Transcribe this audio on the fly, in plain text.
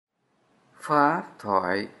Pháp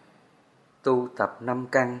thoại tu tập 5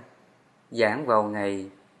 căn, giảng vào ngày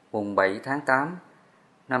mùng 7 tháng 8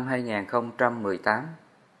 năm 2018,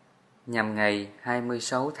 nhằm ngày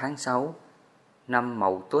 26 tháng 6 năm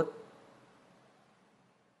Mậu Tuất.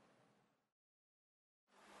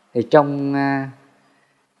 Thì trong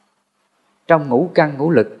ngũ căn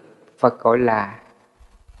ngũ lực, Phật gọi là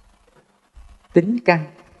tính căn.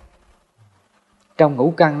 Trong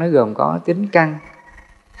ngũ căn nó gồm có tính căn,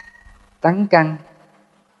 tấn căn,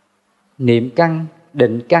 niệm căn,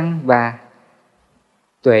 định căn và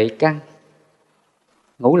tuệ căn.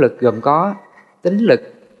 Ngũ lực gồm có tính lực,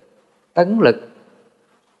 tấn lực,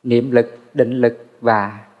 niệm lực, định lực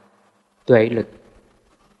và tuệ lực.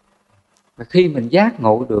 Và khi mình giác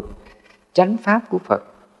ngộ được chánh pháp của Phật,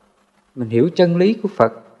 mình hiểu chân lý của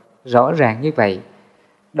Phật rõ ràng như vậy,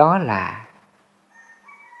 đó là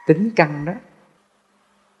tính căn đó.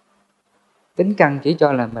 Tính căn chỉ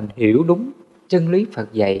cho là mình hiểu đúng chân lý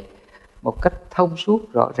Phật dạy một cách thông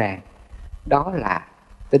suốt rõ ràng, đó là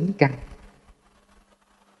tính căn.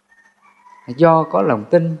 Do có lòng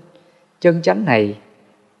tin chân chánh này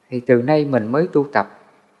thì từ nay mình mới tu tập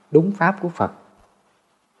đúng pháp của Phật.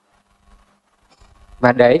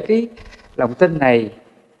 Và để cái lòng tin này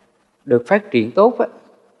được phát triển tốt á,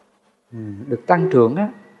 được tăng trưởng á,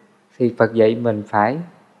 thì Phật dạy mình phải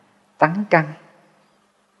tấn căn.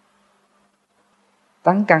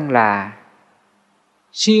 Tấn căn là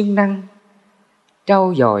siêng năng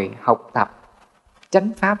trau dồi học tập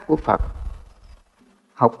chánh pháp của Phật,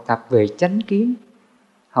 học tập về chánh kiến,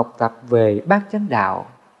 học tập về bát chánh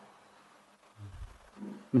đạo,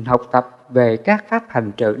 mình học tập về các pháp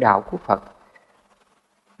hành trợ đạo của Phật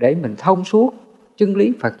để mình thông suốt chân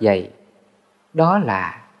lý Phật dạy, đó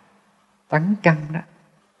là tấn căn đó.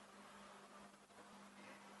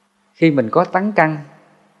 Khi mình có tấn căn,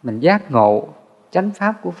 mình giác ngộ chánh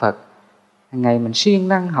pháp của Phật, hàng ngày mình siêng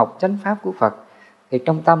năng học chánh pháp của Phật, thì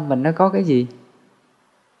trong tâm mình nó có cái gì?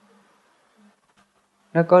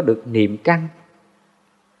 Nó có được niệm căn.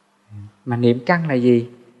 Mà niệm căn là gì?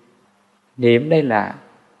 Niệm đây là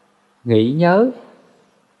nghĩ nhớ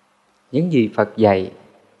những gì Phật dạy,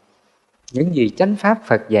 những gì chánh pháp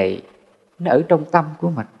Phật dạy, nó ở trong tâm của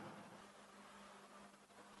mình.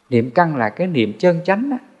 Niệm căn là cái niệm chân chánh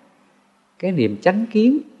đó, cái niệm chánh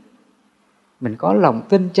kiến. Mình có lòng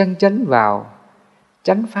tin chân chánh vào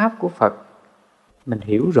chánh pháp của Phật, mình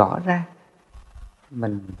hiểu rõ ra,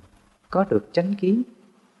 mình có được chánh kiến.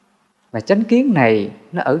 Mà chánh kiến này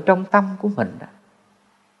nó ở trong tâm của mình đó.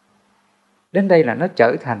 Đến đây là nó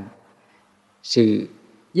trở thành sự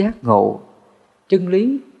giác ngộ chân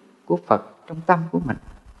lý của Phật trong tâm của mình.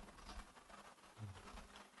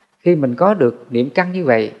 Khi mình có được niệm căn như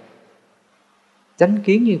vậy, chánh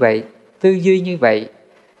kiến như vậy, tư duy như vậy,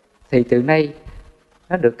 thì từ nay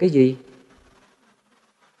nó được cái gì?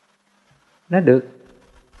 Nó được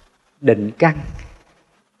định căn.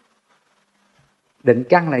 Định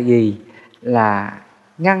căn là gì? Là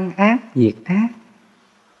ngăn ác diệt ác.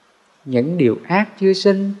 Những điều ác chưa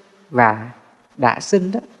sinh và đã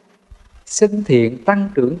sinh đó, sinh thiện tăng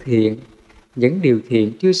trưởng thiện, những điều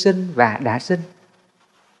thiện chưa sinh và đã sinh,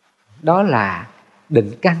 đó là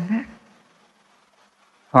định căn á.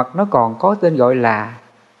 Hoặc nó còn có tên gọi là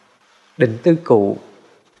định tư cụ,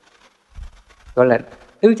 gọi là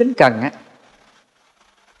tứ chánh cần á.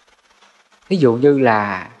 Ví dụ như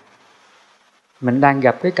là mình đang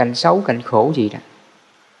gặp cái cảnh xấu, cảnh khổ gì đó,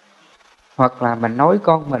 hoặc là mình nói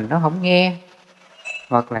con mình nó không nghe,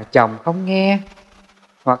 hoặc là chồng không nghe,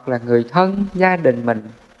 hoặc là người thân, gia đình mình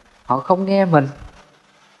họ không nghe mình,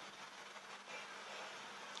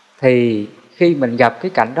 thì khi mình gặp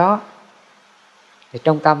cái cảnh đó thì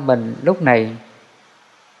trong tâm mình lúc này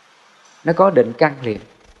nó có định căn liền.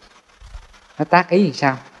 Nó tác ý làm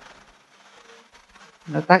sao?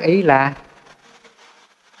 Nó tác ý là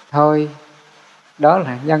thôi, đó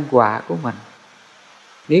là nhân quả của mình,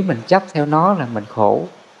 nếu mình chấp theo nó là mình khổ,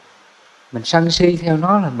 mình sân si theo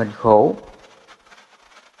nó là mình khổ.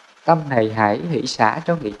 Tâm này hãy hỷ xả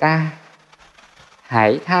cho người ta,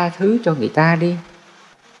 hãy tha thứ cho người ta đi.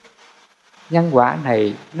 Nhân quả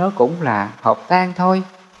này nó cũng là hợp tan thôi.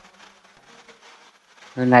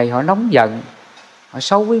 Người này họ nóng giận, họ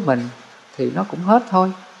xấu với mình thì nó cũng hết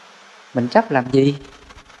thôi, mình chấp làm gì?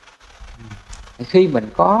 Khi mình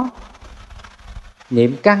có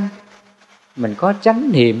niệm căn, mình có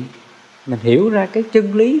chánh niệm, mình hiểu ra cái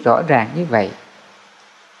chân lý rõ ràng như vậy,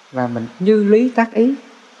 và mình như lý tác ý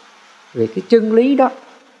về cái chân lý đó,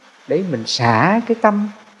 để mình xả cái tâm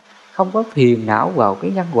không có phiền não vào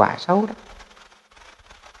cái nhân quả xấu đó,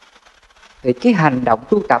 thì cái hành động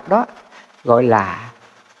tu tập đó gọi là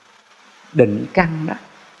định căn đó.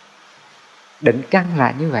 Định căn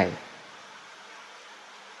là như vậy.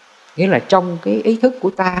 Nghĩa là trong cái ý thức của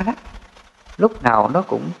ta đó, lúc nào nó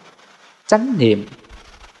cũng chánh niệm,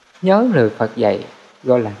 nhớ lời Phật dạy,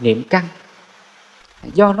 gọi là niệm căn.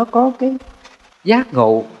 Do nó có cái giác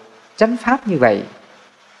ngộ chánh pháp như vậy,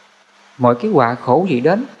 mọi cái họa khổ gì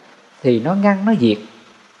đến thì nó ngăn, nó diệt.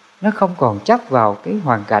 Nó không còn chấp vào cái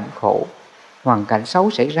hoàn cảnh khổ, hoàn cảnh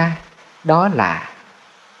xấu xảy ra. Đó là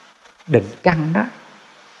định căn đó.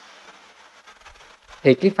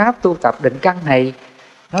 Thì cái pháp tu tập định căn này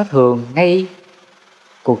nó thường ngay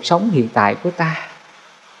cuộc sống hiện tại của ta.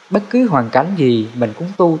 Bất cứ hoàn cảnh gì mình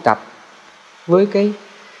cũng tu tập với cái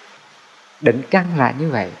định căn là như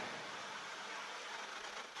vậy.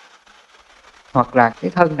 Hoặc là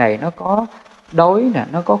cái thân này nó có đói nè,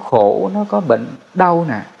 nó có khổ, nó có bệnh đau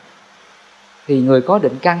nè, thì người có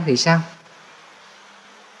định căn thì sao?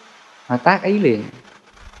 Mà tác ý liền,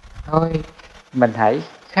 thôi mình hãy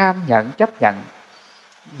kham nhận, chấp nhận.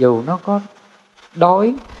 Dù nó có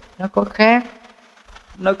đói, nó có khát,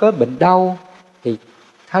 nó có bệnh đau, thì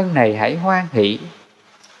thân này hãy hoan hỷ,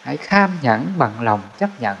 hãy kham nhẫn bằng lòng chấp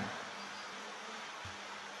nhận.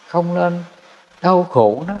 Không nên đau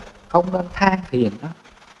khổ nó, không nên than phiền nó.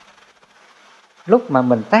 Lúc mà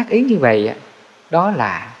mình tác ý như vậy, đó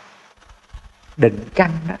là định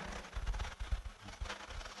căn đó.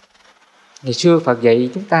 Ngày xưa Phật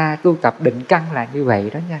dạy chúng ta tu tập định căn là như vậy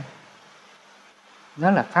đó nha.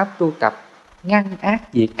 Nó là pháp tu tập ngăn ác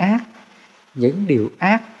diệt ác, những điều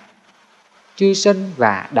ác chưa sinh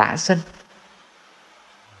và đã sinh.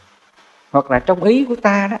 Hoặc là trong ý của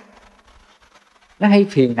ta đó, nó hay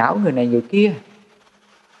phiền não người này người kia,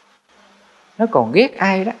 nó còn ghét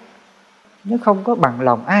ai đó, nó không có bằng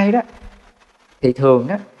lòng ai đó, thì thường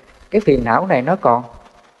đó, cái phiền não này nó còn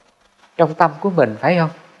trong tâm của mình, phải không?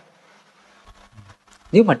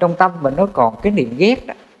 Nếu mà trong tâm mình nó còn cái niệm ghét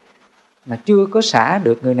đó, mà chưa có xả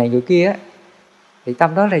được người này người kia á, thì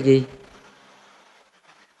tâm đó là gì?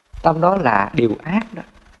 Tâm đó là điều ác đó.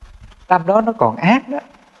 Tâm đó nó còn ác đó.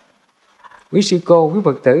 Quý sư cô, quý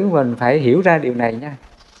Phật tử mình phải hiểu ra điều này nha.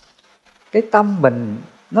 Cái tâm mình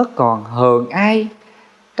nó còn hờn ai,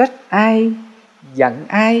 trách ai, giận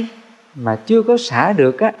ai mà chưa có xả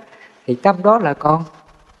được á, thì tâm đó là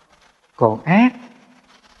còn ác.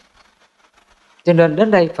 Cho nên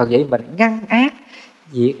đến đây Phật dạy mình ngăn ác,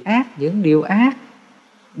 diệt ác, những điều ác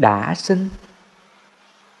đã sinh.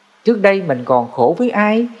 Trước đây mình còn khổ với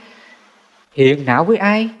ai, hiện não với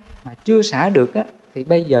ai mà chưa xả được á, thì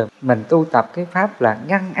bây giờ mình tu tập cái pháp là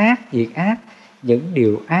ngăn ác, diệt ác, những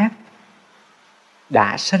điều ác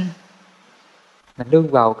đã sinh. Mình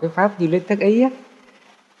đương vào cái pháp duy lý tác ý á,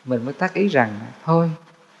 mình mới tác ý rằng thôi,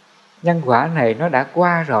 nhân quả này nó đã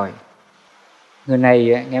qua rồi. Người này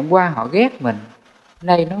ngày hôm qua họ ghét mình,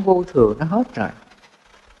 nay nó vô thường, nó hết rồi.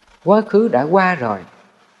 Quá khứ đã qua rồi,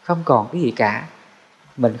 không còn cái gì cả.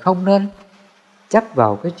 Mình không nên chấp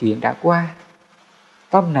vào cái chuyện đã qua.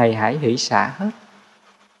 Tâm này hãy hỷ xả hết.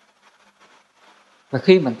 Và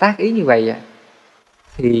khi mình tác ý như vậy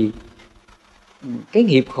thì cái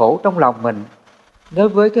nghiệp khổ trong lòng mình đối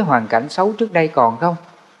với cái hoàn cảnh xấu trước đây còn không?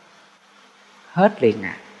 Hết liền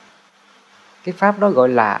à. Cái pháp đó gọi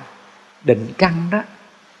là định căn đó.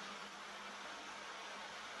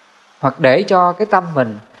 Hoặc để cho cái tâm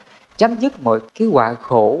mình chấm dứt mọi cái họa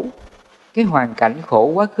khổ, cái hoàn cảnh khổ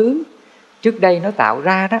quá khứ trước đây nó tạo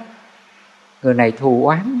ra đó. Người này thù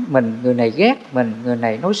oán mình, người này ghét mình, người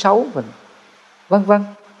này nói xấu mình, vân vân.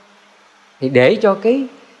 Thì để cho cái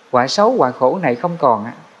họa xấu, họa khổ này không còn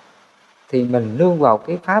á, thì mình nương vào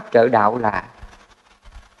cái pháp trợ đạo là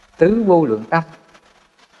tứ vô lượng tâm.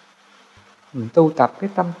 Mình tu tập cái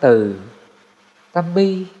tâm từ, tâm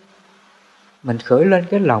bi. Mình khởi lên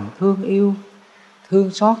cái lòng thương yêu,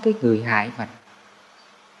 thương xót cái người hại mình.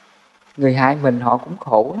 Người hại mình họ cũng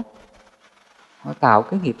khổ lắm, họ tạo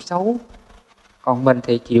cái nghiệp xấu, còn mình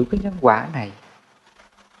thì chịu cái nhân quả này.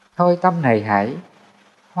 Thôi tâm này hãy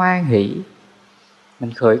hoan hỷ.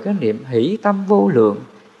 Mình khởi cái niệm hỷ tâm vô lượng,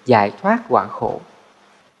 giải thoát họa khổ.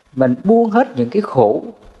 Mình buông hết những cái khổ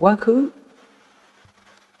quá khứ.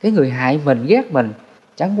 Cái người hại mình, ghét mình,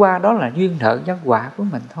 chẳng qua đó là duyên nợ nhân quả của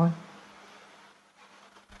mình thôi.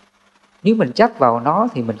 Nếu mình chấp vào nó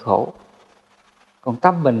thì mình khổ. Còn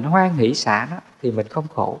tâm mình hoan hỷ xả nó thì mình không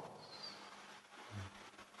khổ.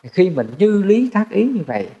 Khi mình như lý tác ý như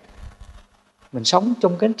vậy, mình sống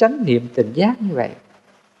trong cái chánh niệm tỉnh giác như vậy,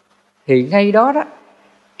 thì ngay đó đó,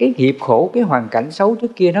 cái nghiệp khổ, cái hoàn cảnh xấu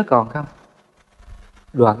trước kia nó còn không?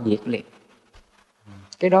 Đoạn diệt liền.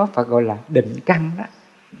 Cái đó Phật gọi là định căn đó.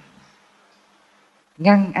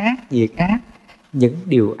 Ngăn ác, diệt ác, những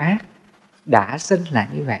điều ác đã sinh là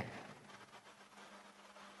như vậy.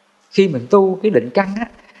 Khi mình tu cái định căn á,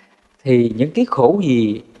 thì những cái khổ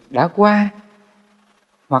gì đã qua,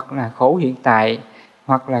 hoặc là khổ hiện tại,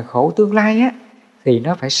 hoặc là khổ tương lai á, thì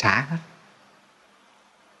nó phải xả hết.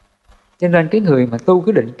 Cho nên cái người mà tu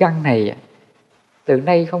cái định căn này từ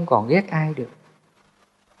nay không còn ghét ai được.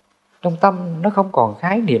 Trong tâm nó không còn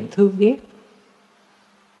khái niệm thương ghét,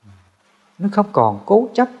 nó không còn cố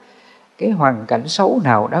chấp cái hoàn cảnh xấu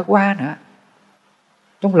nào đã qua nữa.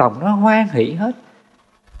 Trong lòng nó hoan hỷ hết,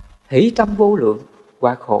 hỷ tâm vô lượng,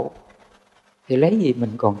 quả khổ. Thì lấy gì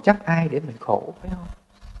mình còn chấp ai để mình khổ, phải không?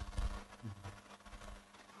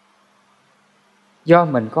 Do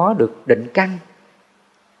mình có được định căn,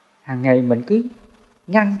 hàng ngày mình cứ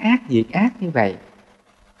ngăn ác diệt ác như vậy,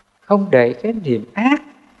 không để cái niềm ác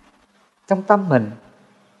trong tâm mình,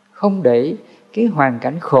 không để cái hoàn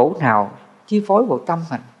cảnh khổ nào chi phối vào tâm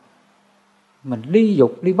mình ly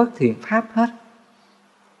dục ly bất thiện pháp hết.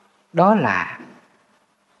 Đó là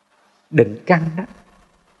định căn đó.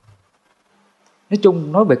 Nói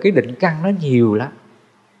chung nói về cái định căn nó nhiều lắm,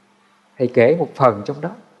 thầy kể một phần trong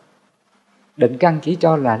đó. Định căn chỉ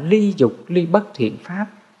cho là ly dục ly bất thiện pháp,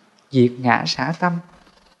 diệt ngã xả tâm.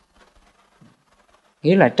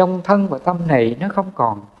 Nghĩa là trong thân và tâm này nó không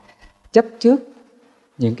còn chấp trước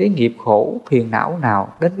những cái nghiệp khổ phiền não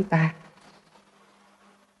nào đến với ta.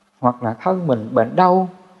 Hoặc là thân mình bệnh đau,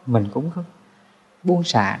 mình cũng không buông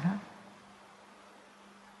xả nó.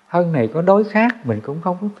 Thân này có đối khác, mình cũng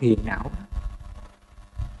không có phiền não.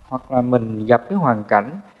 Hoặc là mình gặp cái hoàn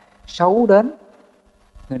cảnh xấu đến,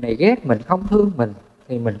 người này ghét mình, không thương mình,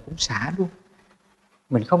 thì mình cũng xả luôn.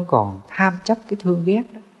 Mình không còn tham chấp cái thương ghét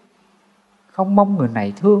đó, không mong người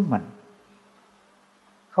này thương mình,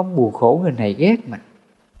 không buồn khổ người này ghét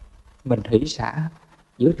mình hỷ xả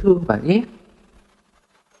giữa thương và ghét.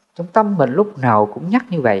 Trong tâm mình lúc nào cũng nhắc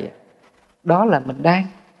như vậy. Đó là mình đang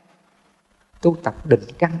tu tập định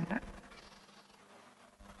căn đó.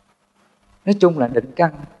 Nói chung là định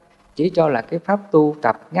căn chỉ cho là cái pháp tu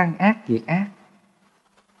tập ngăn ác diệt ác,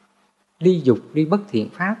 ly dục ly bất thiện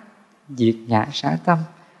pháp, diệt ngã xả tâm,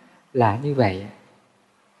 là như vậy.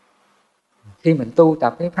 Khi mình tu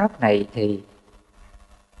tập cái pháp này thì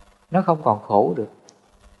nó không còn khổ được.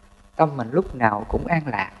 Tâm mình lúc nào cũng an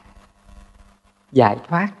lạc, giải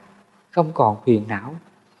thoát, không còn phiền não.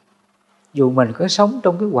 Dù mình có sống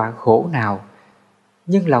trong cái họa khổ nào,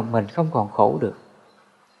 nhưng lòng mình không còn khổ được.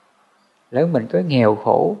 Lỡ mình có nghèo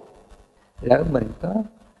khổ, lỡ mình có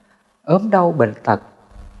ốm đau bệnh tật,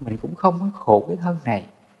 mình cũng không có khổ cái thân này.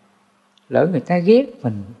 Lỡ người ta ghét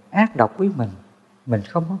mình, ác độc với mình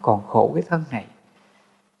không có còn khổ cái thân này.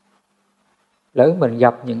 Lỡ mình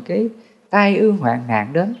gặp những cái tai ương hoạn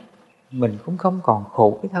nạn đến, mình cũng không còn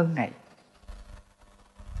khổ cái thân này.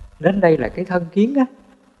 Đến đây là cái thân kiến á,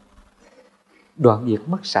 đoạn diệt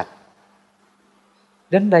mất sạch.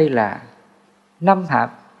 Đến đây là 5 hạ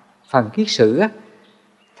phần kiết sử á,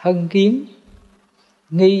 thân kiến,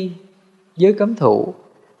 nghi, giới cấm thủ,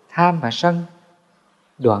 tham và sân,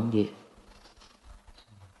 đoạn diệt.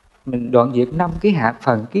 Mình đoạn diệt 5 cái hạ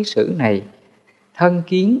phần kiết sử này, thân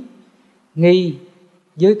kiến, nghi,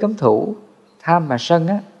 giới cấm thủ, tham và sân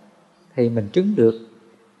á, thì mình chứng được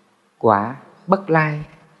quả bất lai.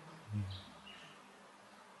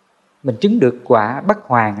 Mình chứng được quả bất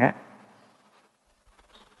hoàn á.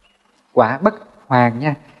 Quả bất hoàn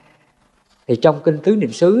nha. Thì trong kinh tứ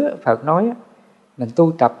niệm xứ á, Phật nói á, mình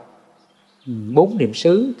tu tập 4 niệm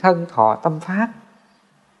xứ thân thọ tâm pháp.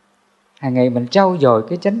 Hàng ngày mình trau dồi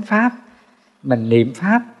cái chánh pháp, mình niệm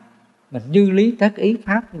pháp, mình như lý tác ý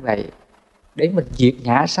pháp như vậy, để mình diệt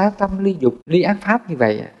ngã xá tâm ly dục ly ác pháp như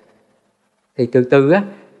vậy. Thì từ từ á,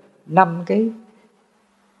 5 cái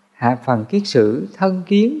hạ phần kiết sử thân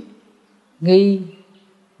kiến, nghi,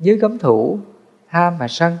 giới cấm thủ, tham và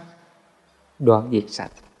sân đoạn diệt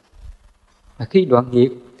sạch. Và khi đoạn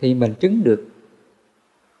diệt thì mình chứng được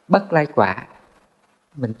bất lai quả,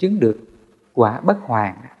 mình chứng được quả bất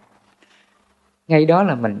hoàn. Ngay đó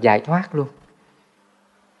là mình giải thoát luôn.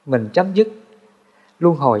 Mình chấm dứt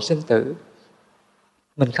luân hồi sinh tử.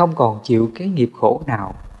 Mình không còn chịu cái nghiệp khổ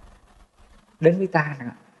nào đến với ta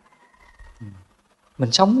nữa.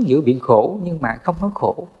 Mình sống giữa biển khổ nhưng mà không có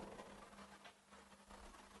khổ.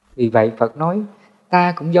 Vì vậy Phật nói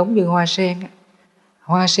ta cũng giống như hoa sen.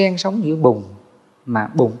 Hoa sen sống giữa bùn, mà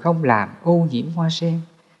bùn không làm ô nhiễm hoa sen.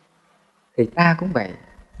 Thì ta cũng vậy.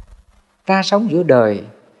 Ta sống giữa đời,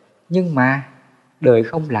 nhưng mà đời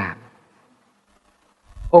không làm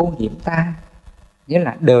ô nhiễm ta. Nghĩa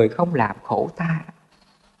là đời không làm khổ ta.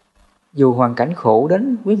 Dù hoàn cảnh khổ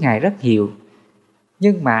đến với Ngài rất nhiều,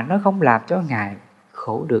 nhưng mà nó không làm cho Ngài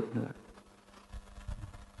khổ được nữa.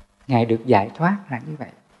 Ngài được giải thoát là như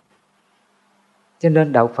vậy. Cho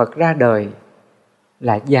nên đạo Phật ra đời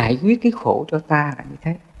là giải quyết cái khổ cho ta là như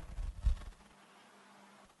thế.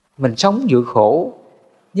 Mình sống giữa khổ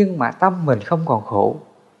nhưng mà tâm mình không còn khổ.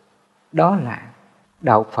 Đó là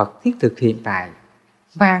đạo Phật thiết thực hiện tại,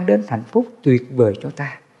 mang đến hạnh phúc tuyệt vời cho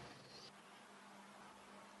ta.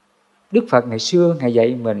 Đức Phật ngày xưa Ngài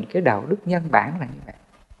dạy mình cái đạo đức nhân bản là như vậy.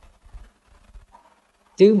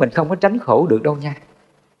 Chứ mình không có tránh khổ được đâu nha.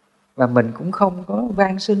 Và mình cũng không có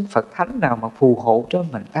van xin Phật Thánh nào mà phù hộ cho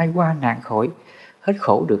mình tai qua nạn khỏi, hết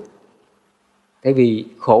khổ được. Tại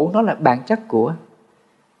vì khổ nó là bản chất của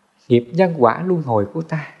nghiệp nhân quả luân hồi của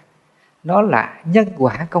ta. Nó là nhân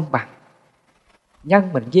quả công bằng.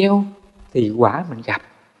 Nhân mình gieo thì quả mình gặp.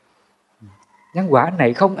 Nhân quả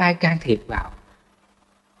này không ai can thiệp vào.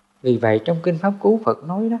 Vì vậy trong Kinh Pháp Cú Phật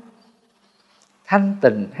nói đó, thanh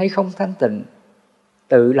tịnh hay không thanh tịnh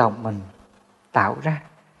tự lòng mình tạo ra.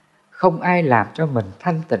 Không ai làm cho mình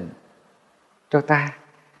thanh tịnh cho ta.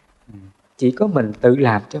 Chỉ có mình tự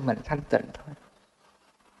làm cho mình thanh tịnh thôi.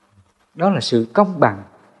 Đó là sự công bằng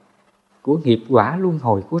của nghiệp quả luân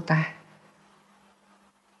hồi của ta.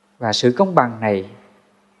 Và sự công bằng này,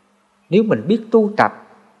 nếu mình biết tu tập,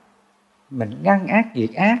 mình ngăn ác diệt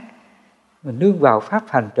ác, mình nương vào pháp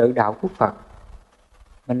hành trợ đạo của Phật,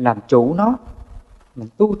 mình làm chủ nó, mình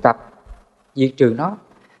tu tập diệt trừ nó,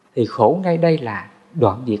 thì khổ ngay đây là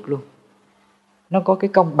đoạn diệt luôn. Nó có cái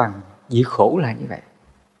công bằng diệt khổ là như vậy.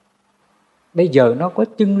 Bây giờ nó có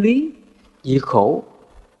chân lý diệt khổ,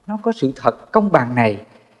 nó có sự thật công bằng này.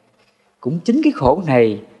 Cũng chính cái khổ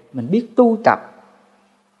này mình biết tu tập,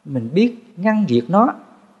 mình biết ngăn diệt nó,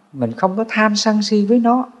 mình không có tham sân si với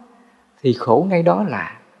nó, thì khổ ngay đó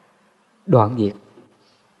là đoạn diệt.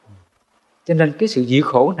 Cho nên cái sự diệt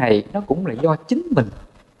khổ này nó cũng là do chính mình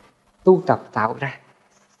tu tập tạo ra,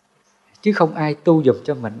 chứ không ai tu giùm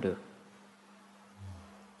cho mình được.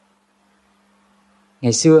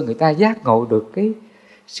 Ngày xưa người ta giác ngộ được cái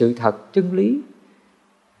sự thật chân lý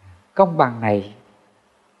công bằng này,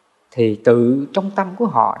 thì tự trong tâm của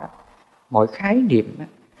họ đó, mọi khái niệm đó,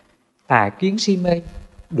 tà kiến si mê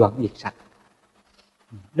đoạn diệt sạch.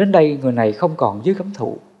 Đến đây người này không còn dưới cấm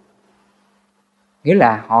thụ. Nghĩa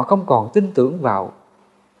là họ không còn tin tưởng vào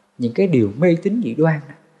những cái điều mê tín dị đoan.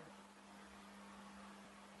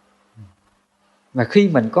 Mà khi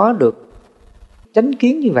mình có được chánh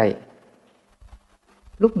kiến như vậy,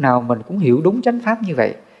 lúc nào mình cũng hiểu đúng chánh pháp như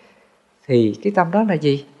vậy, thì cái tâm đó là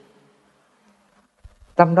gì?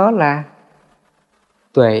 Tâm đó là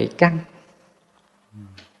tuệ căn.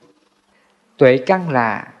 Tuệ căn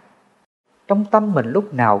là trong tâm mình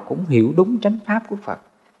lúc nào cũng hiểu đúng chánh pháp của Phật.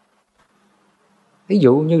 Ví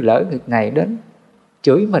dụ như lỡ người này đến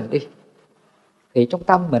chửi mình đi, thì trong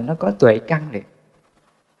tâm mình nó có tuệ căn liền.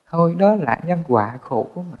 Thôi đó là nhân quả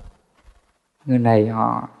khổ của mình. Người này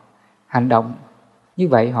họ hành động như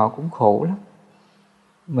vậy họ cũng khổ lắm.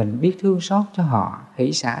 Mình biết thương xót cho họ,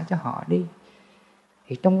 hỷ xả cho họ đi.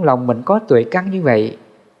 Thì trong lòng mình có tuệ căn như vậy,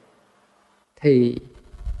 thì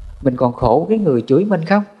mình còn khổ cái người chửi mình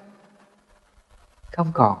không?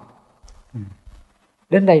 Không còn.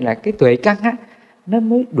 Đến đây là cái tuệ căn á, nó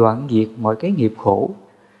mới đoạn diệt mọi cái nghiệp khổ,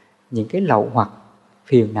 những cái lậu hoặc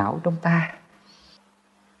phiền não trong ta.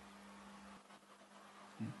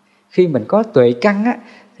 Khi mình có tuệ căn á,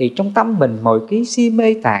 thì trong tâm mình mọi cái si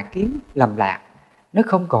mê tà kiến lầm lạc, nó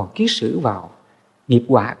không còn kiết sử vào nghiệp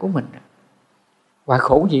quả của mình. Quả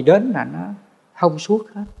khổ gì đến là nó thông suốt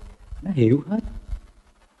hết, nó hiểu hết.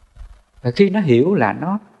 Và khi nó hiểu là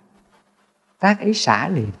nó tác ý xả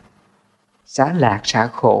liền, xả lạc xả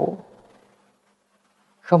khổ,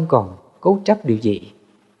 không còn cố chấp điều gì,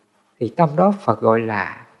 thì tâm đó Phật gọi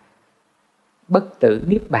là bất tử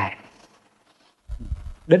niết bàn.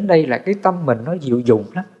 Đến đây là cái tâm mình nó dịu dụng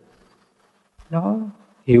lắm, nó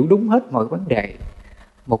hiểu đúng hết mọi vấn đề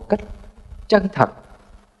một cách chân thật,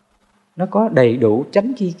 nó có đầy đủ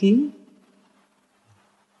chánh tri kiến.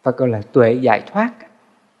 Phật gọi là tuệ giải thoát.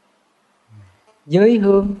 Giới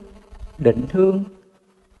hương, định hương,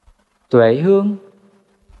 tuệ hương,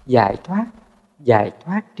 giải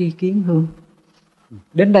thoát tri kiến hương.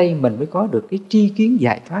 Đến đây mình mới có được cái tri kiến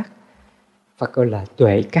giải thoát. Phật gọi là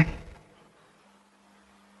tuệ căn.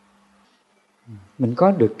 Mình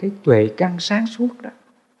có được cái tuệ căn sáng suốt đó,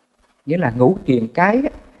 nghĩa là ngũ triền cái,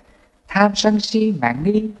 tham sân si mạn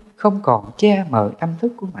nghi không còn che mờ tâm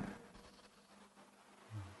thức của mình.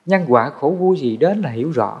 Nhân quả khổ vui gì đến là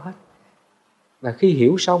hiểu rõ hết. Và khi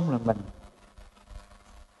hiểu xong là mình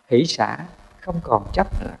hỷ xả, không còn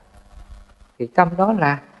chấp nữa, thì tâm đó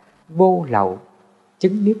là vô lậu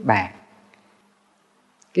chứng niết bàn.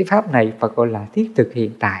 Cái pháp này Phật gọi là thiết thực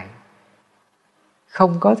hiện tại,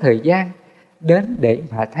 không có thời gian đến để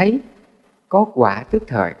mà thấy có quả tức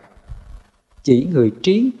thời. Chỉ người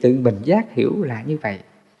trí tự mình giác hiểu là như vậy.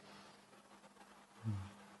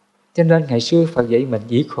 Cho nên ngày xưa Phật dạy mình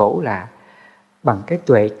dĩ khổ là bằng cái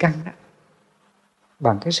tuệ căn đó,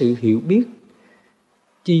 bằng cái sự hiểu biết,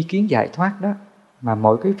 chi kiến giải thoát đó, mà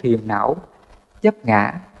mọi cái phiền não, chấp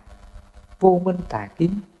ngã, vô minh tà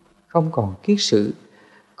kiến không còn kiết sử,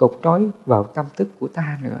 cột trói vào tâm thức của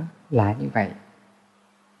ta nữa, là như vậy.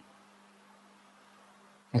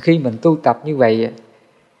 Khi mình tu tập như vậy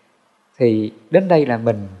thì đến đây là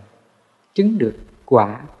mình chứng được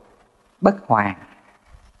quả bất hoàn.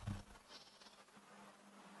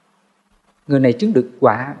 Người này chứng được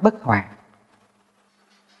quả bất hoàn.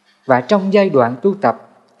 Và trong giai đoạn tu tập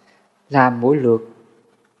làm mỗi lượt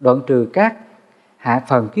đoạn trừ các hạ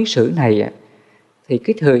phần kiết sử này, thì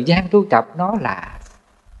cái thời gian tu tập nó là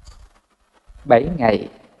 7 ngày,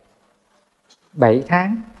 7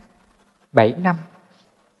 tháng, 7 năm.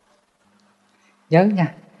 Nhớ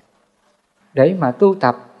nha, để mà tu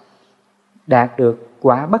tập đạt được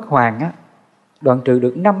quả bất hoàn á, đoạn trừ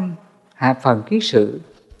được 5 hạ phần kiết sử,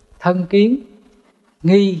 thân kiến,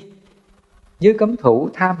 nghi, dưới cấm thủ,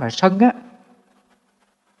 tham và sân á,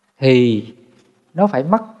 thì nó phải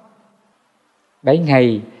mất 7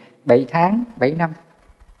 ngày, 7 tháng, 7 năm.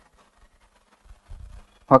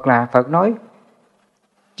 Hoặc là Phật nói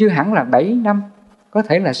chưa hẳn là 7 năm, có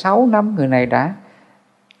thể là 6 năm người này đã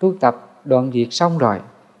tu tập đoạn diệt xong rồi.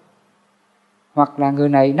 Hoặc là người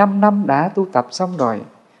này 5 năm đã tu tập xong rồi.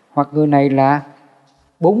 Hoặc người này là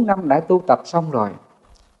 4 năm đã tu tập xong rồi.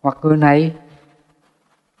 Hoặc người này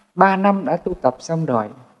 3 năm đã tu tập xong rồi.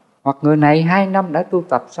 Hoặc người này 2 năm đã tu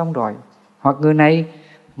tập xong rồi. Hoặc người này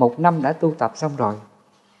 1 năm đã tu tập xong rồi.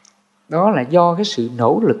 Đó là do cái sự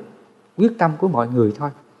nỗ lực, quyết tâm của mọi người thôi.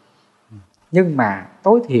 Nhưng mà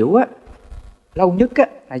tối thiểu á, lâu nhất á,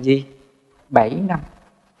 là gì? 7 năm.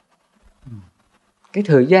 Cái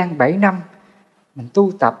thời gian 7 năm mình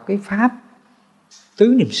tu tập cái pháp tứ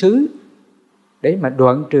niệm xứ để mà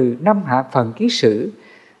đoạn trừ 5 hạ phần kiết sử,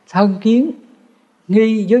 thân kiến,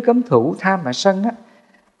 nghi, giới cấm thủ, tham và sân á,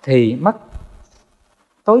 thì mất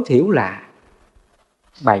tối thiểu là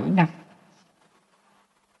 7 năm.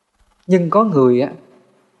 Nhưng có người á,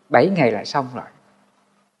 7 ngày là xong rồi.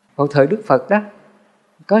 Vào thời Đức Phật đó,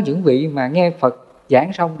 có những vị mà nghe Phật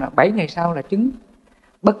giảng xong là 7 ngày sau là chứng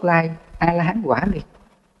Bất Lai A-la-hán quả liền.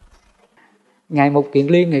 Ngài Một Kiền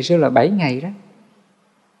Liên ngày xưa là 7 ngày đó.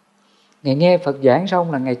 Ngài nghe Phật giảng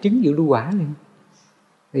xong là Ngài chứng dự lưu quả liền.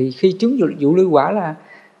 Thì khi chứng dự lưu quả là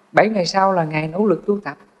 7 ngày sau là Ngài nỗ lực tu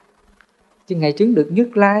tập. Chứ Ngài chứng được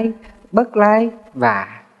Nhất Lai, Bất Lai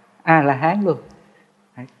và A-la-hán luôn.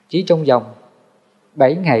 Chỉ trong vòng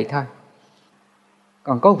 7 ngày thôi.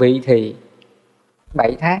 Còn có vị thì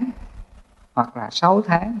 7 tháng, hoặc là 6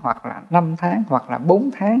 tháng, hoặc là 5 tháng, hoặc là 4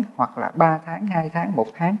 tháng, hoặc là 3 tháng, 2 tháng, 1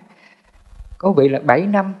 tháng. Có vị là 7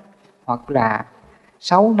 năm, hoặc là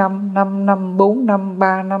 6 năm, 5 năm, 4 năm,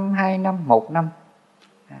 3 năm, 2 năm, 1 năm.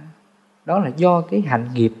 Đó là do cái hạnh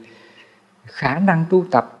nghiệp, khả năng tu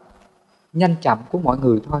tập nhanh chậm của mọi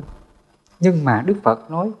người thôi. Nhưng mà Đức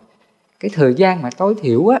Phật nói cái thời gian mà tối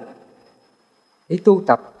thiểu á, để tu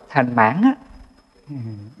tập thành mãn á,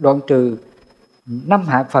 đoạn trừ 5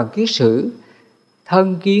 hạ phần kiết sử,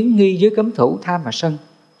 thân kiến, nghi, giới cấm thủ, tham và sân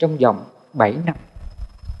trong vòng 7 năm.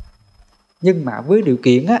 Nhưng mà với điều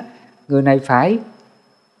kiện á, người này phải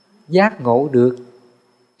giác ngộ được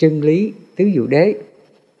chân lý tứ diệu đế.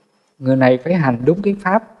 Người này phải hành đúng cái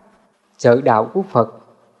pháp trợ đạo của Phật,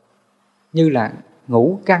 như là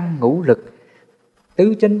ngũ căn, ngũ lực,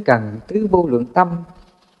 tứ chánh cần, tứ vô lượng tâm,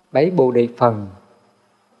 7 bồ đề phần,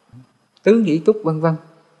 tứ nhĩ túc vân vân,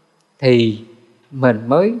 thì mình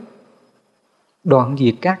mới đoạn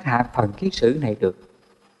diệt các hạ phần kiết sử này được.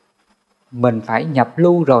 Mình phải nhập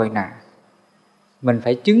lưu rồi nè, mình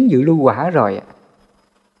phải chứng dự lưu quả rồi,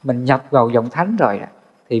 mình nhập vào dòng thánh rồi,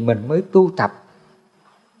 thì mình mới tu tập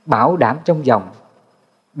bảo đảm trong vòng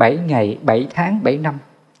 7 ngày, 7 tháng, 7 năm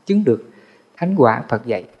chứng được thánh quả Phật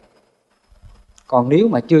dạy. Còn nếu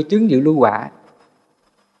mà chưa chứng dự lưu quả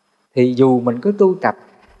thì dù mình cứ tu tập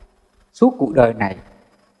suốt cuộc đời này,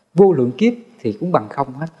 vô lượng kiếp thì cũng bằng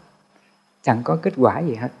không hết, chẳng có kết quả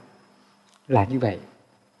gì hết. Là như vậy.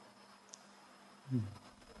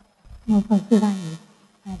 Phật thưa Thầy,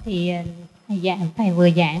 thì Thầy vừa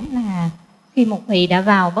giảng là khi một vị đã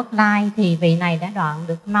vào Bất Lai thì vị này đã đoạn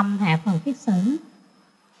được 5 hạ phần kiết sử.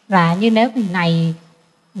 Và như nếu vị này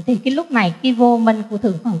thì cái lúc này cái vô minh của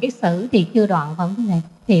thượng phần kiết sử thì chưa đoạn, vẫn thế này,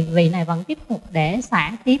 thì vị này vẫn tiếp tục để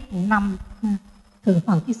xả tiếp 5 thượng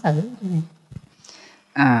phần kiết sử.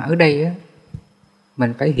 Ở đây á,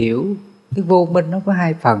 mình phải hiểu cái vô minh nó có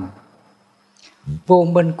 2 phần. vô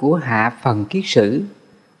minh của hạ phần kiết sử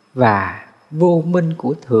và vô minh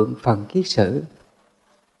của thượng phần kiết sử.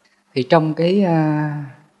 Thì trong cái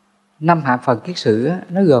năm hạ phần kiết sử á,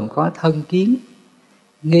 nó gồm có thân kiến,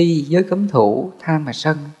 nghi, giới cấm thủ, tham và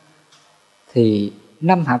sân. Thì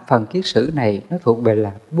năm hạ phần kiết sử này nó thuộc về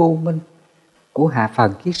là vô minh của hạ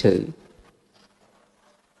phần kiết sử.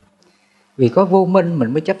 Vì có vô minh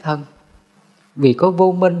mình mới chấp thân, vì có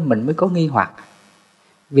vô minh mình mới có nghi hoặc,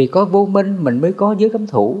 vì có vô minh mình mới có giới cấm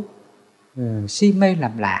thủ, si mê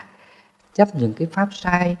làm lạc, chấp những cái pháp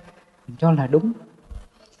sai mình cho là đúng.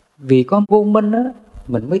 Vì có vô minh á,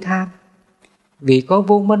 mình mới tham, vì có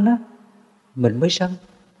vô minh á, mình mới sân.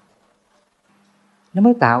 Nó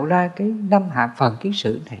mới tạo ra cái năm hạ phần kiết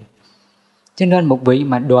sử này. Cho nên một vị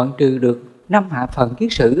mà đoạn trừ được năm hạ phần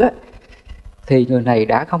kiết sử á, thì người này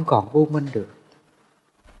đã không còn vô minh được.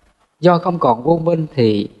 Do không còn vô minh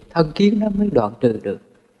thì thân kiến nó mới đoạn trừ được.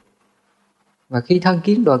 Và khi thân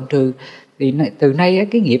kiến đoạn trừ thì từ nay á,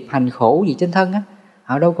 cái nghiệp hành khổ gì trên thân á,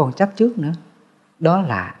 họ đâu còn chấp trước nữa. Đó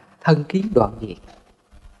là thân kiến đoạn diệt.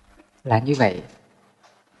 Là như vậy.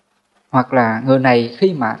 Hoặc là người này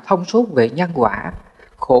khi mà thông suốt về nhân quả,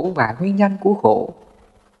 khổ và nguyên nhân của khổ,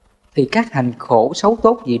 thì các hành khổ xấu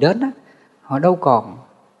tốt gì đến á, họ đâu còn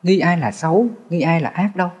nghi ai là xấu, nghi ai là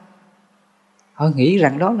ác đâu. Họ nghĩ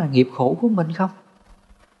rằng đó là nghiệp khổ của mình không.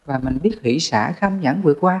 Và mình biết hỷ xả kham nhẫn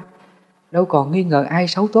vượt qua, đâu còn nghi ngờ ai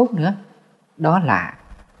xấu tốt nữa. Đó là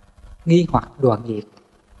nghi hoặc đoạn diệt.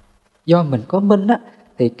 Do mình có minh á,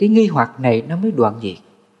 thì cái nghi hoặc này nó mới đoạn diệt.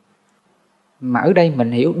 Mà ở đây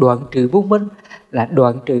mình hiểu đoạn trừ vô minh là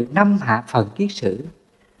đoạn trừ năm hạ phần kiết sử: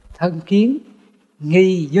 thân kiến,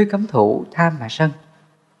 nghi, giới cấm thủ, tham và sân.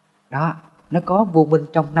 Đó, nó có vô minh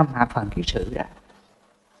trong năm hạ phần kiết sử đó.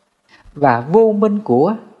 Và vô minh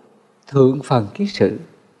của thượng phần kiết sử.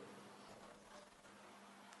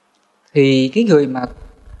 Thì cái người mà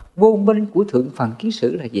vô minh của thượng phần kiết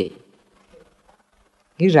sử là gì?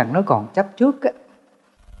 Nghĩ rằng nó còn chấp trước á.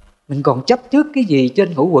 Mình còn chấp trước cái gì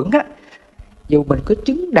trên ngũ uẩn á. Dù mình có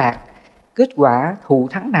chứng đạt kết quả thù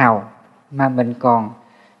thắng nào mà mình còn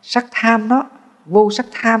sắc tham nó, vô sắc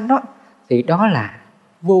tham nó, thì đó là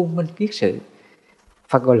vô minh kiết sử.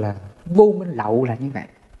 Phật gọi là vô minh lậu là như vậy.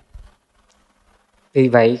 Vì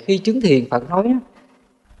vậy khi chứng thiền, Phật nói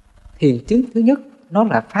thiền chứng thứ nhất nó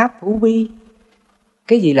là pháp phủ vi.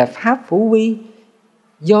 Cái gì là pháp phủ vi?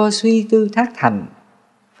 Do suy tư thác thành,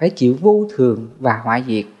 phải chịu vô thường và hoại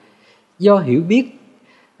diệt. Do hiểu biết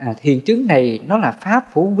thiền chứng này nó là pháp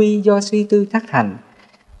phủ vi do suy tư thác thành,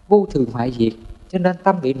 vô thường hoại diệt, cho nên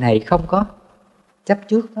tâm vị này không có chấp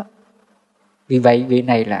trước đó. Vì vậy vị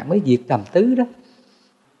này là mới diệt tầm tứ đó.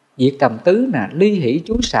 Diệt tầm tứ là ly hỷ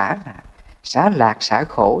chú xả, là xả lạc, xả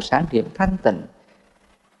khổ, xả niệm thanh tịnh.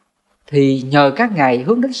 Thì nhờ các ngài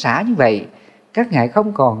hướng đến xả như vậy, các ngài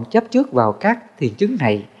không còn chấp trước vào các thiền chứng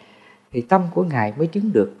này, thì tâm của ngài mới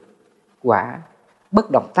chứng được quả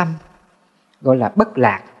bất động tâm, gọi là bất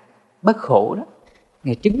lạc, bất khổ đó.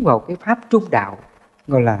 Ngài chứng vào cái pháp trung đạo,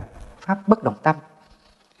 gọi là pháp bất động tâm.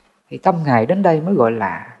 Thì tâm ngài đến đây mới gọi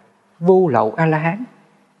là vô lậu A-la-hán.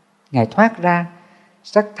 Ngài thoát ra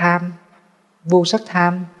sắc tham, vô sắc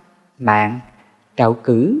tham, mạng, trạo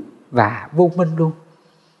cử và vô minh luôn.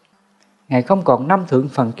 Ngài không còn năm thượng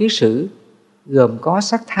phần kiết sử, gồm có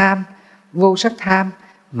sắc tham, vô sắc tham,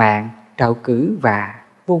 mạng, trạo cử và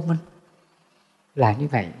vô minh. Là như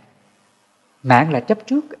vậy. Mạng là chấp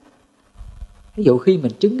trước. Ví dụ khi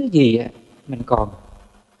mình chứng cái gì mình còn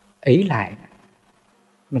ỷ lại,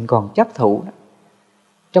 mình còn chấp thủ.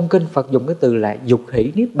 Trong kinh Phật dùng cái từ là dục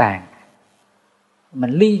hỷ niết bàn.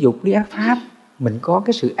 Mình ly dục ly ác pháp, mình có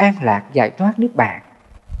cái sự an lạc giải thoát niết bàn,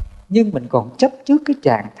 nhưng mình còn chấp trước cái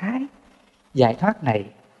trạng thái giải thoát này.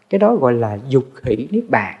 Cái đó gọi là dục hỷ niết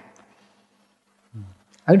bàn.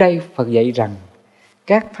 Ở đây Phật dạy rằng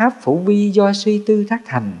các pháp phủ vi do suy tư thác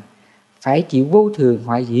thành, phải chịu vô thường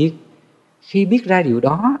hoại diệt. Khi biết ra điều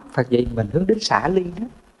đó, Phật dạy mình hướng đến xả ly đó.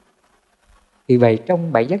 Vì vậy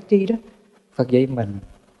trong bảy giác chi đó, Phật dạy mình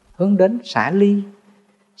hướng đến xả ly,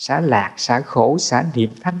 xả lạc, xả khổ, xả niệm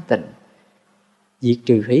thanh tịnh, diệt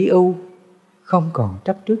trừ hỷ ưu, không còn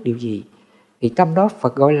chấp trước điều gì. Thì tâm đó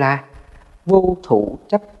Phật gọi là vô thụ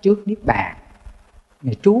chấp trước niết bàn.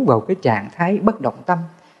 Ngài trú vào cái trạng thái bất động tâm,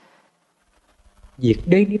 diệt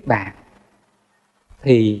đế niết bàn,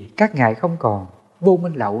 thì các ngài không còn vô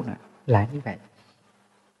minh lậu nữa. Là như vậy.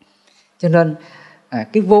 Cho nên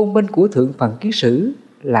cái vô minh của thượng phần kiết sử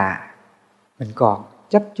là mình còn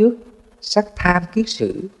chấp trước sắc tham kiết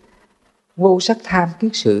sử, vô sắc tham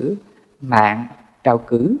kiết sử, mạng, trạo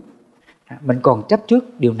cử. Mình còn chấp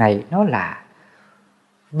trước điều này, nó là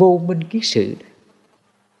vô minh kiết sử.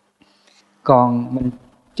 Còn mình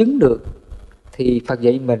chứng được thì Phật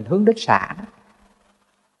dạy mình hướng đến xả đó.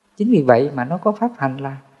 Chính vì vậy mà nó có pháp hành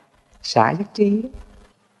là xả giác chi đó.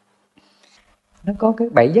 Nó có cái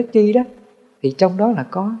 7 giác chi đó, thì trong đó là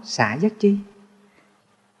có xả giác chi.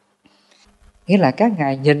 Nghĩa là các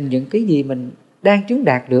ngài nhìn những cái gì mình đang chứng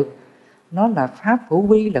đạt được, nó là pháp hữu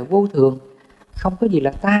vi, là vô thường, không có gì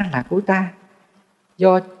là ta, là của ta.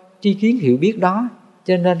 Do tri kiến hiểu biết đó,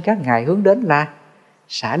 cho nên các ngài hướng đến là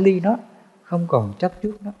xả ly nó, không còn chấp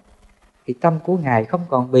trước nó. Thì tâm của ngài không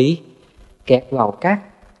còn bị kẹt vào các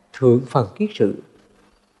thượng phần kiết sự.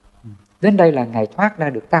 Đến đây là ngài thoát ra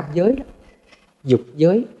được tam giới đó: dục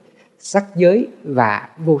giới, sắc giới và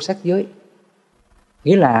vô sắc giới.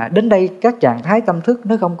 Nghĩa là đến đây các trạng thái tâm thức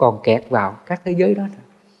nó không còn kẹt vào các thế giới đó.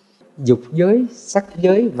 Dục giới, sắc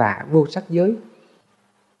giới và vô sắc giới.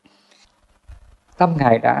 Tâm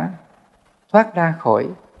ngài đã thoát ra khỏi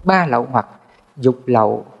 3 lậu hoặc: dục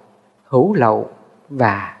lậu, hữu lậu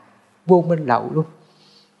và vô minh lậu luôn.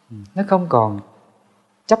 Nó không còn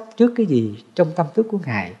chấp trước cái gì trong tâm thức của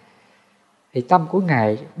ngài. Thì tâm của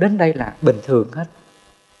ngài đến đây là bình thường hết,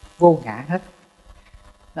 vô ngã hết.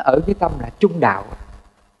 Nó ở cái tâm là trung đạo,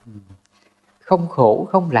 không khổ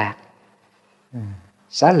không lạc,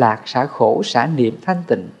 xả lạc, xả khổ, xả niệm, thanh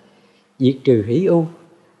tịnh, diệt trừ hỷ ưu.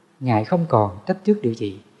 Ngài không còn chấp trước điều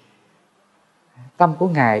gì. Tâm của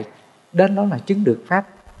ngài đến đó là chứng được pháp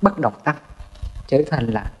bất động tâm, trở thành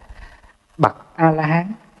là bậc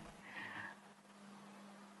A-la-hán.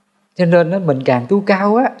 Cho nên mình càng tu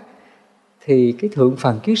cao á, thì cái thượng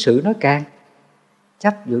phần kiết sử nó càng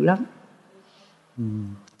chấp dữ lắm.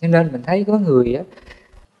 Cho nên mình thấy có người á,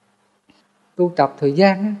 tu tập thời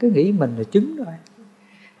gian á, cứ nghĩ mình là chứng rồi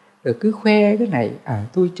cứ khoe cái này: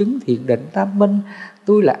 tôi chứng thiền định tam minh,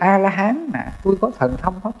 tôi là A-la-hán nè, tôi có thần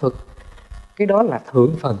thông pháp thuật. Cái đó là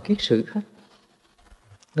thượng phần kiết sử hết.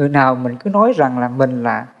 Người nào mình cứ nói rằng là mình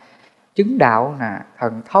là chứng đạo nè,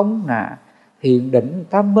 thần thông nè, thiền định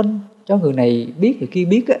tam minh, cho người này biết, người kia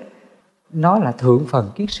biết á, nó là thượng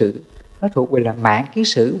phần kiết sử. Nó thuộc về là mạn kiết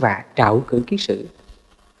sử và trạo cử kiết sử.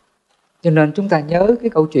 Cho nên chúng ta nhớ cái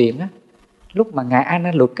câu chuyện á, lúc mà ngài A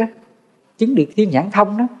Nan Luật á chứng được thiên nhãn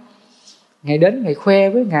thông đó, ngài đến ngài khoe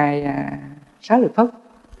với ngài Xá Lợi Phất.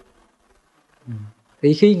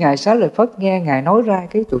 Thì khi ngài Xá Lợi Phất nghe ngài nói ra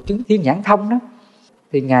cái tổ chứng thiên nhãn thông đó,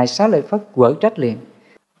 thì ngài Xá Lợi Phất quở trách liền: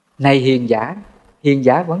 này hiền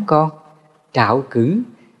giả vẫn còn trạo cử,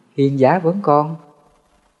 hiền giả vẫn còn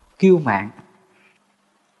kiêu mạn.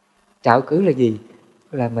 Trạo cử là gì?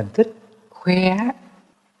 Là mình thích khoe,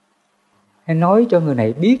 hay nói cho người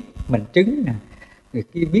này biết mình chứng nè, người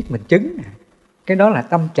kia biết mình chứng nè. Cái đó là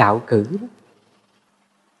tâm trạo cử đó.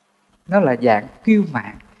 Nó là dạng kiêu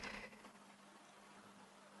mạn.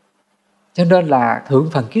 Cho nên là thượng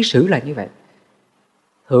phần kiết sử là như vậy.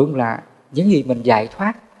 Thượng là những gì mình giải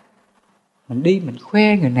thoát. Mình đi mình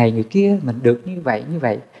khoe người này người kia mình được như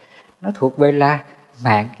vậy. Nó thuộc về là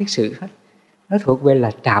mạn kiết sử hết. Nó thuộc về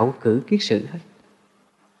là trạo cử kiết sử hết.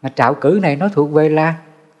 Mà trạo cử này nó thuộc về là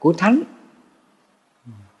của thánh.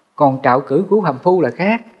 Còn trạo cử của phàm phu là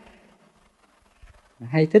khác.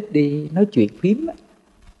 Hay thích đi nói chuyện phím,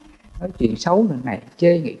 nói chuyện xấu người này,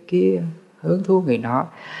 chê người kia, hưởng thua người nọ.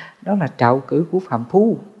 Đó là trạo cử của phàm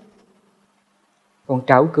phu. Còn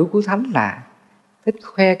trạo cử của thánh là thích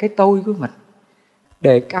khoe cái tôi của mình,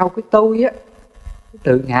 đề cao cái tôi á, cái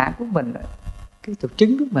tự ngã của mình, cái thực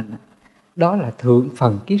chứng của mình. Đó là thượng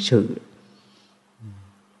phần kiết sử.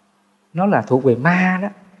 Nó là thuộc về ma đó,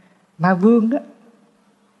 ma vương đó.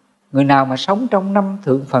 Người nào mà sống trong 5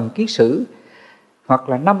 thượng phần kiết sử hoặc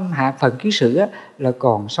là 5 hạ phần kiết sử á, là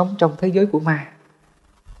còn sống trong thế giới của ma.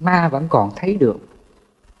 Ma vẫn còn thấy được.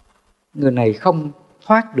 Người này không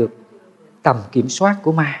thoát được tầm kiểm soát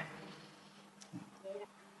của ma.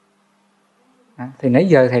 Thì nãy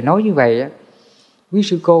giờ thầy nói như vậy á, quý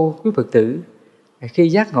sư cô, quý Phật tử, khi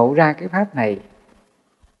giác ngộ ra cái pháp này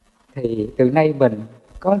thì từ nay mình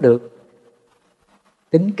có được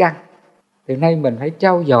tính căn. Từ nay mình phải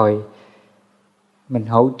trau dồi, mình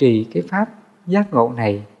hộ trì cái pháp giác ngộ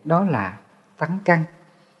này, đó là tánh căn.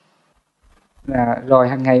 Rồi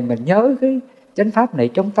hàng ngày mình nhớ cái chánh pháp này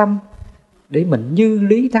trong tâm để mình như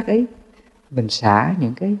lý tác ấy, mình xả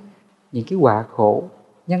những cái quả khổ,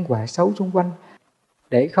 nhân quả xấu xung quanh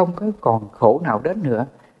để không có còn khổ nào đến nữa.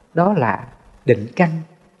 Đó là định căn.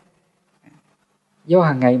 Do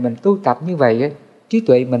hàng ngày mình tu tập như vậy, trí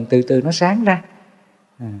tuệ mình từ từ nó sáng ra.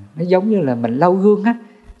 Nó giống như là mình lau gương á,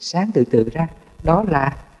 sáng từ từ ra. Đó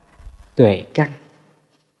là tuệ căn.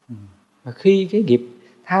 Và khi cái nghiệp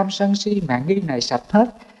tham sân si mạn nghi này sạch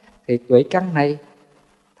hết thì tuệ căn này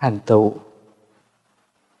thành tựu.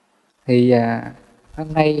 Thì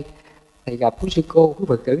hôm nay thầy gặp quý sư cô, quý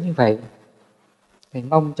Phật tử như vậy, thầy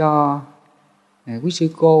mong cho quý sư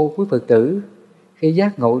cô, quý Phật tử khi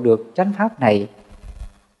giác ngộ được chánh pháp này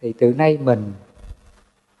thì từ nay mình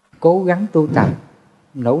cố gắng tu tập,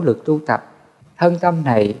 nỗ lực tu tập, thân tâm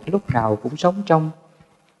này lúc nào cũng sống trong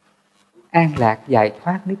an lạc giải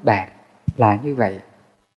thoát niết bàn, là như vậy.